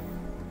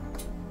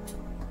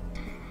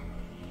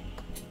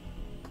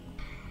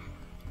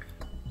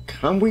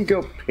 Can we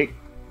go pick?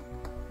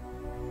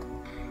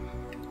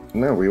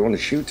 No, we want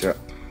to shoot it.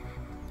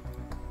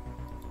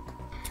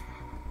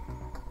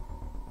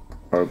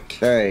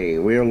 Okay,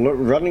 we are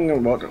running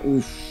on what?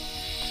 Oof.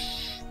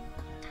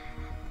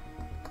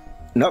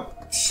 Nope,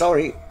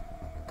 sorry.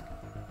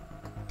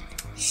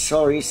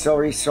 Sorry.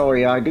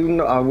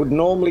 I would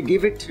normally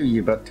give it to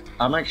you, but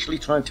I'm actually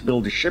trying to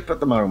build a ship at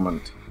the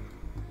moment.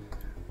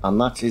 And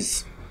that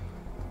is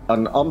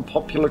an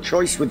unpopular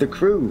choice with the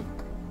crew.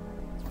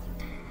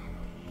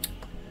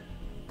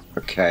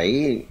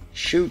 Okay,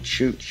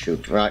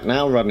 shoot. Right,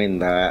 now run in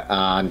there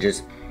and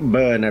just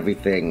burn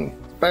everything.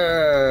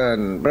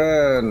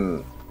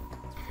 Burn.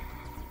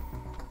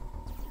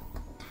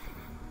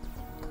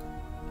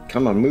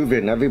 Come on, move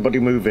in, everybody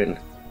move in.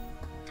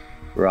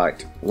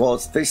 Right,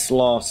 what's this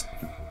last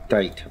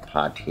data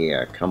pad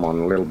here? Come on,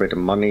 a little bit of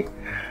money.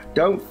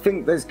 Don't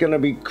think there's going to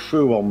be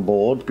crew on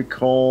board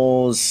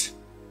because...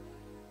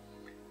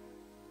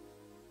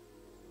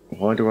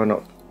 Why do I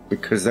not...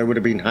 Because they would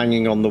have been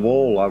hanging on the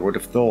wall, I would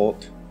have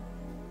thought.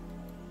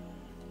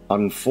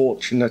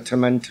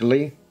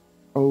 Unfortunately.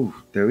 Oh,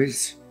 there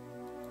is.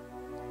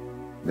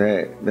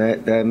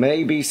 There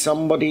may be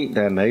somebody.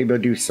 There may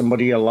be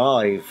somebody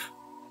alive.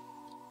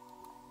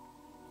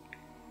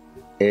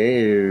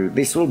 Oh,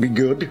 this will be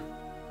good.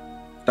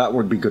 That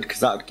would be good because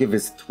that would give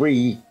us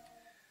three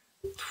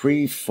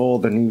for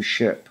the new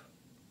ship.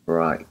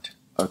 Right.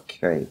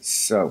 Okay.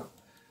 So,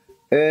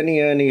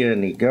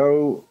 Ernie,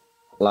 go.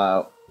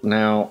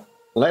 Now,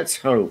 let's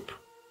hope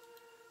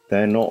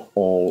they're not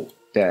all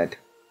dead.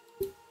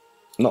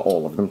 Not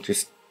all of them,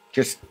 just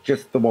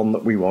the one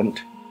that we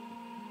want.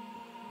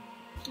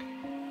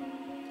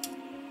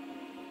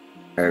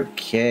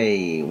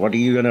 Okay, what are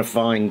you gonna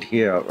find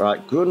here?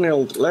 Right,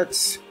 Grunhild,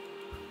 let's...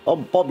 Oh,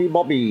 Bobby,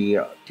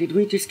 did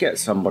we just get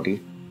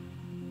somebody?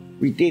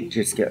 We did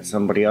just get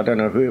somebody, I don't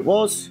know who it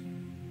was,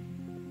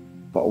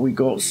 but we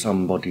got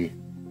somebody.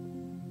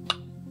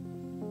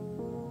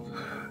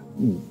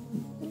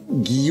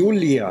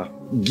 Giulia,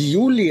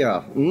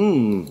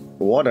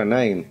 what a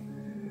name.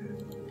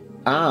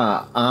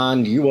 Ah,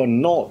 and you are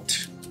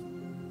not.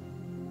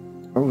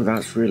 Oh,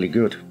 that's really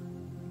good.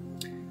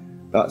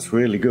 That's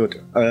really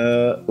good.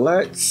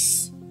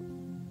 Let's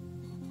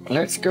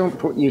go and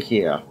put you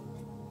here.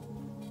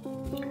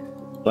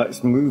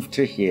 Let's move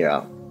to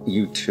here.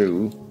 You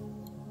two.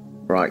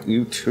 Right,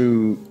 you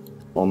two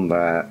on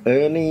there.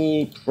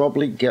 Ernie,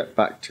 probably get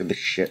back to the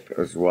ship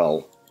as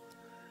well.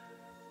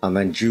 And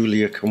then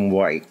Julia can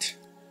wait.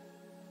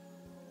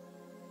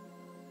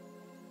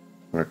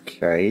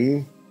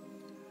 Okay.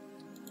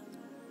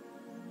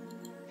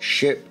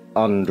 Ship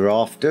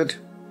undrafted.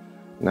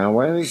 Now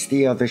where is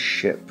the other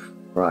ship?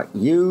 Right,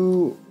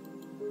 you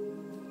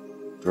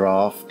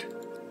draft.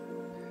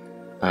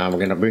 And we're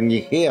going to bring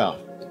you here.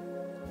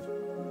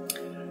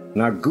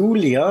 Now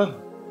Gulia,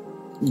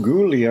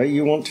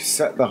 you want to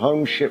set the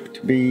home ship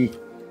to be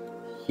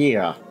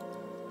here.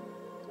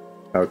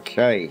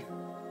 Okay.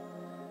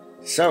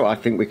 So I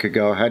think we could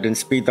go ahead and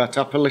speed that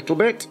up a little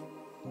bit.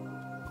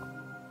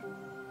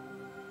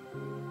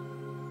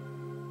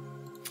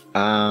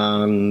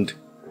 And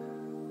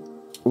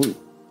ooh,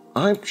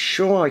 I'm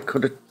sure I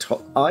could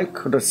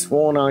have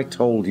sworn I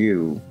told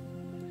you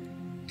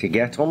to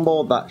get on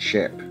board that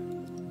ship.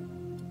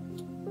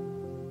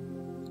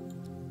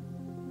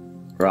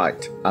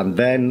 Right, and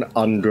then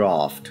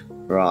undraft.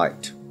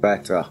 Right,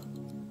 better.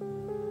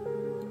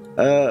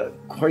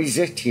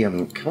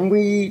 Quasitium, can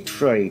we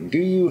trade? Do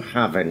you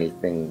have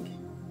anything?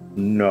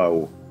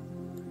 No.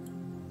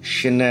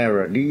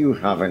 Shinera, do you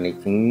have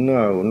anything?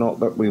 No, not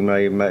that we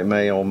may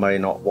or may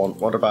not want.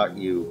 What about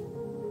you?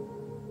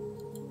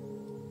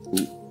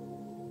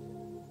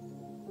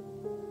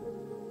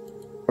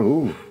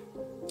 Ooh.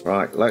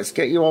 Right, let's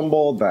get you on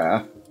board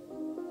there.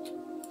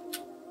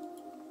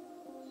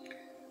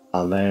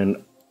 And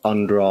then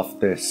undraft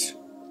this.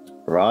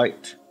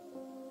 Right.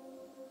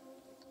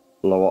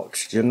 Low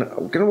oxygen.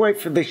 I'm going to wait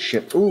for this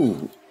ship.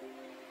 Ooh.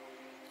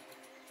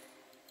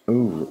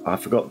 Ooh, I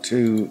forgot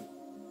to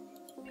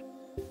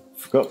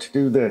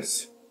do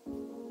this.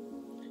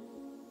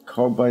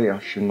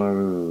 Kobayashi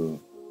Maru.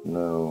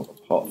 No,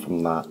 apart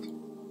from that.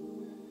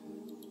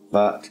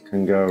 That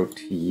can go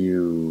to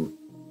you.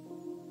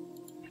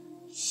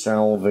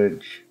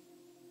 Salvage.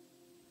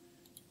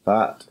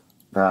 That.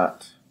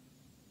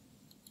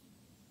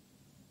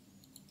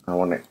 I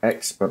want it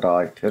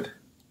expedited.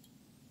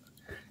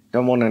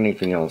 Don't want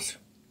anything else.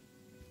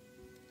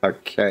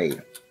 Okay.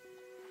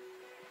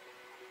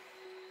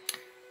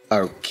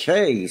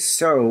 Okay,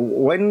 so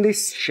when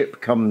this ship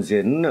comes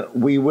in,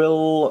 we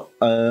will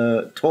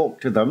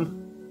talk to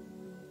them.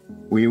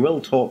 We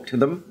will talk to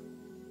them.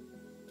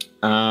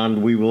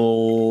 And we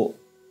will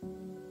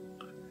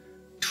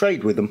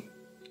trade with them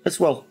as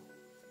well.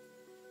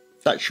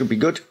 That should be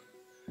good.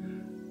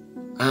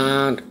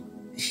 And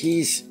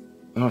he's...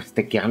 Oh, it's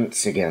the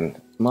Gantz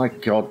again. My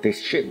God,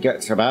 this ship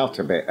gets about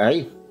a bit,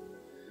 eh?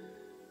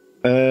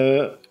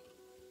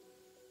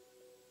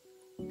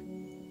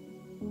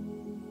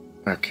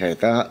 Okay,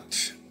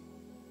 that...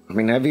 I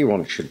mean,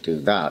 everyone should do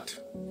that.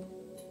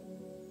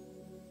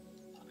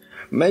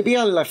 Maybe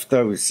I left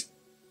those...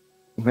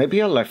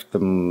 Maybe I left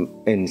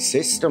them in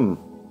system.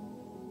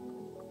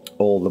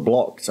 All the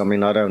blocks. I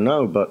mean, I don't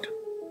know, but...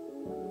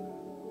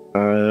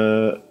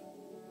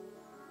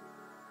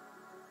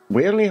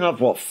 we only have,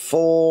 what,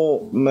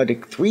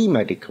 3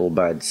 medical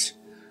beds.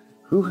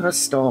 Who has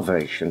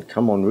starvation?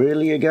 Come on,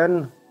 really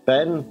again?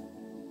 Ben?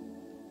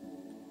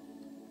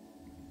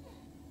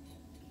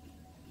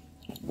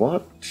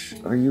 What?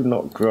 Are you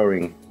not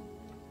growing?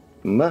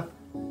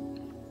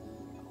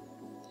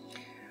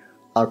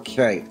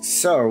 Okay,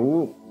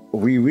 so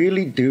we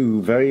really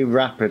do very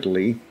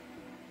rapidly...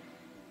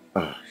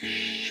 Oh,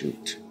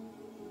 shoot.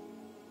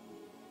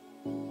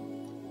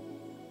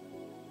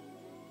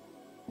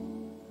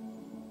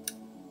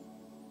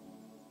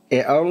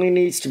 It only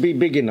needs to be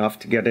big enough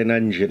to get an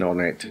engine on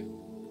it.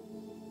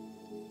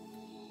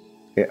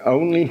 It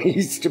only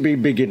needs to be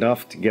big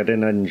enough to get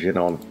an engine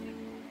on.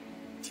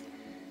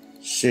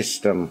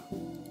 System.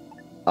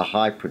 A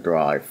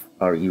hyperdrive.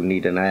 Oh, you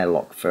need an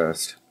airlock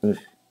first.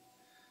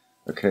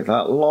 Okay,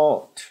 that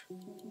lot.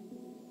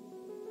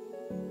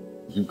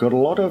 You've got a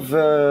lot of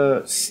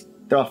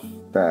stuff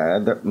there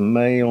that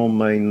may or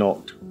may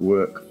not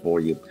work for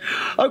you.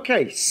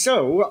 Okay,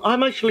 so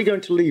I'm actually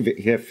going to leave it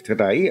here for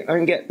today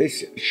and get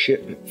this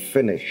ship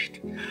finished.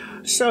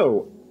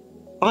 So,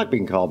 I've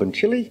been Carbon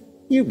Chili,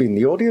 you've been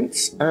the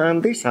audience,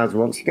 and this has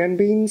once again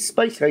been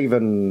Space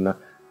Haven.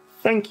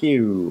 Thank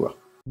you.